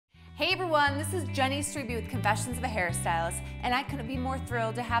Hey everyone, this is Jenny Strebe with Confessions of a Hairstylist, and I couldn't be more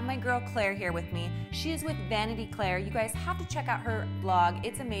thrilled to have my girl Claire here with me. She is with Vanity Claire. You guys have to check out her blog.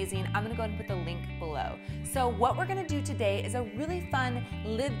 It's amazing. I'm gonna go ahead and put the link below. So what we're gonna do today is a really fun,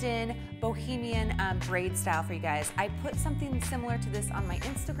 lived-in, bohemian braid style for you guys. I put something similar to this on my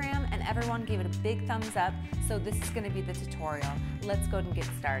Instagram and everyone gave it a big thumbs up, so this is gonna be the tutorial. Let's go ahead and get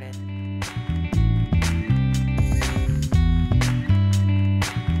started.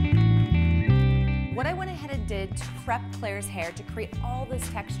 What I went ahead and did to prep Claire's hair to create all this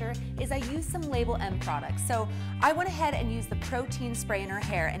texture is I used some Label M products. So I went ahead and used the protein spray in her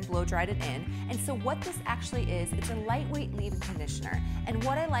hair and blow dried it in. And so what this actually is, it's a lightweight leave-in conditioner. And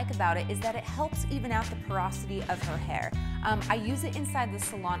what I like about it is that it helps even out the porosity of her hair. I use it inside the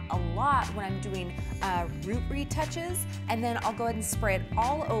salon a lot when I'm doing root retouches, and then I'll go ahead and spray it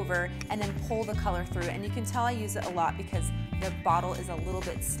all over and then pull the color through. And you can tell I use it a lot because the bottle is a little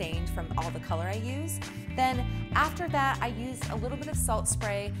bit stained from all the color I use. Then after that, I used a little bit of salt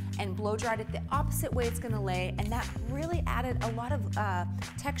spray and blow dried it the opposite way it's gonna lay, and that really added a lot of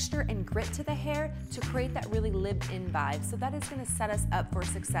texture and grit to the hair to create that really lived-in vibe. So that is gonna set us up for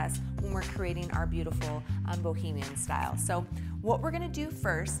success when we're creating our beautiful bohemian style. So what we're gonna do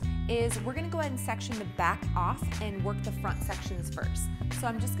first is we're gonna go ahead and section the back off and work the front sections first. So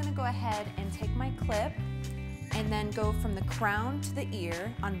I'm just gonna go ahead and take my clip and then go from the crown to the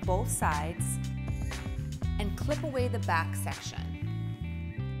ear on both sides and clip away the back section.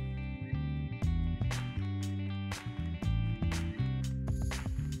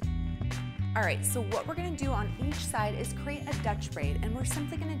 All right, so what we're gonna do on each side is create a Dutch braid, and we're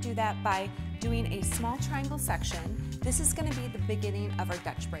simply gonna do that by doing a small triangle section. This is gonna be the beginning of our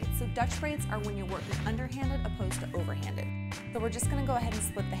Dutch braid. So Dutch braids are when you're working underhanded opposed to overhanded. So we're just gonna go ahead and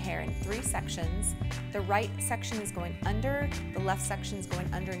split the hair in 3 sections. The right section is going under, the left section is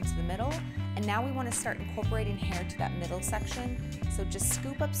going under into the middle, and now we wanna start incorporating hair to that middle section. So just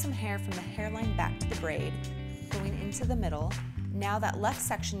scoop up some hair from the hairline back to the braid, going into the middle. Now that left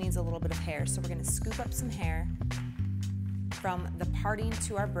section needs a little bit of hair, so we're gonna scoop up some hair from the parting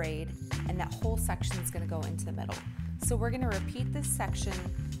to our braid, and that whole section is gonna go into the middle. So we're gonna repeat this section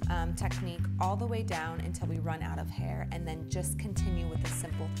technique all the way down until we run out of hair, and then just continue with a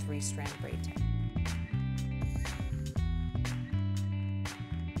simple 3-strand braid technique.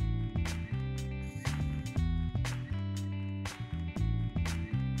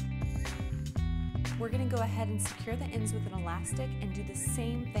 We're gonna go ahead and secure the ends with an elastic and do the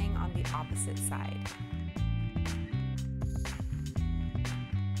same thing on the opposite side.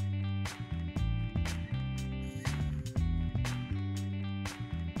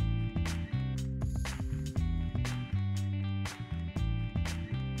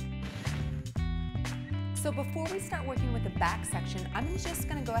 So before we start working with the back section, I'm just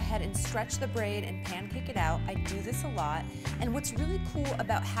gonna go ahead and stretch the braid and pancake it out. I do this a lot. And what's really cool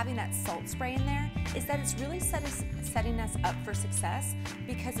about having that salt spray in there is that it's really setting us up for success,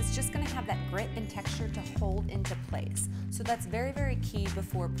 because it's just gonna have that grit and texture to hold into place. So that's very, very key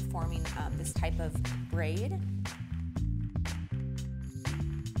before performing this type of braid.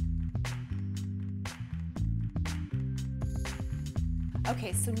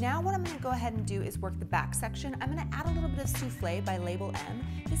 Okay, so now what I'm gonna go ahead and do is work the back section. I'm gonna add a little bit of Soufflé by Label M.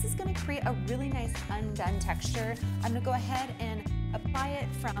 This is gonna create a really nice undone texture. I'm gonna go ahead and apply it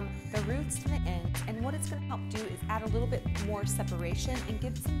from the roots to the ends, and what it's gonna help do is add a little bit more separation and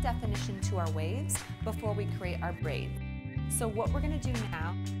give some definition to our waves before we create our braid. So what we're gonna do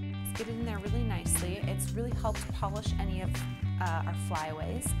now is get it in there really nicely. It's really helped polish any of our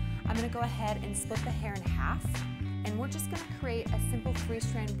flyaways. I'm gonna go ahead and split the hair in half, and we're just gonna create a simple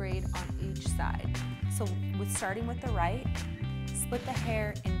 3-strand braid on each side. So starting with the right, split the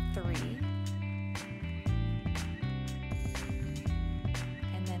hair in 3,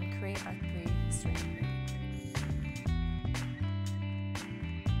 and then create our 3-strand braid.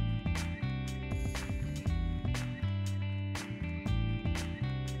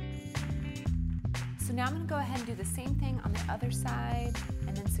 So now I'm gonna go ahead and do the same thing on the other side,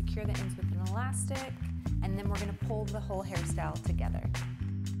 and then secure the ends with an elastic, and then we're gonna pull the whole hairstyle together.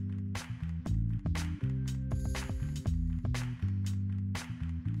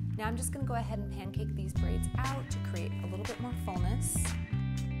 Now I'm just gonna go ahead and pancake these braids out to create a little bit more fullness.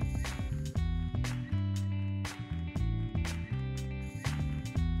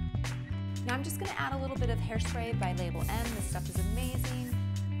 Now I'm just gonna add a little bit of hairspray by Label M. This stuff is amazing,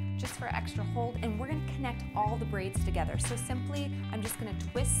 just for extra hold, and we're gonna connect all the braids together. So simply, I'm just gonna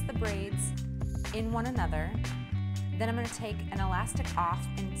twist the braids in one another. Then I'm going to take an elastic off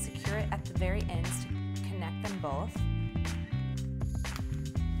and secure it at the very ends to connect them both.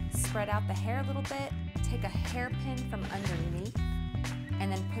 spread out the hair a little bit, take a hairpin from underneath,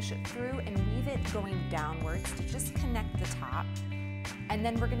 and then push it through and weave it going downwards to just connect the top. And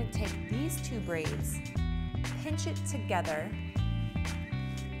then we're gonna take these two braids, pinch it together.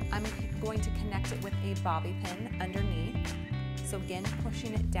 I'm going to connect it with a bobby pin underneath. So again,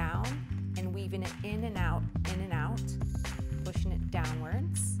 pushing it down and weaving it in and out, pushing it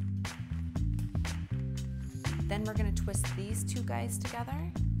downwards. Then we're gonna twist these two guys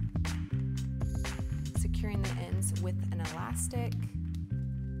together, securing the ends with an elastic.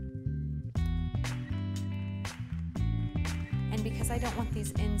 And because I don't want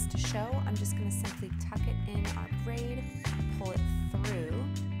these ends to show, I'm just gonna simply tuck it in our braid, pull it through.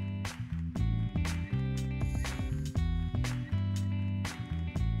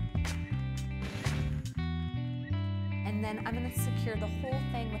 And then I'm gonna secure the whole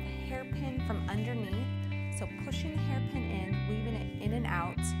thing with a hairpin from underneath. So pushing the hairpin in, weaving it in and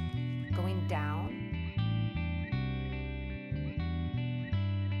out, going down.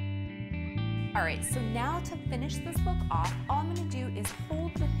 All right, so now to finish this look off, all I'm gonna do is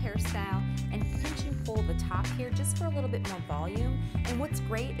hold the hairstyle and pinch and pull the top here just for a little bit more volume. And what's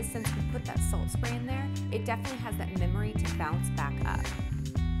great is since we put that salt spray in there, it definitely has that memory to bounce back up.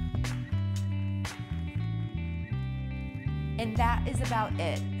 And that is about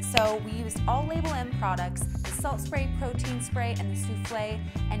it. So we used all Label M products, the salt spray, protein spray, and the souffle,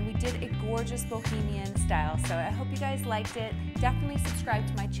 and we did a gorgeous bohemian style. So I hope you guys liked it. Definitely subscribe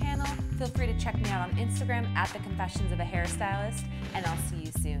to my channel. Feel free to check me out on Instagram at theconfessionsofahairstylist, and I'll see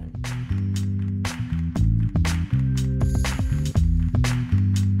you soon.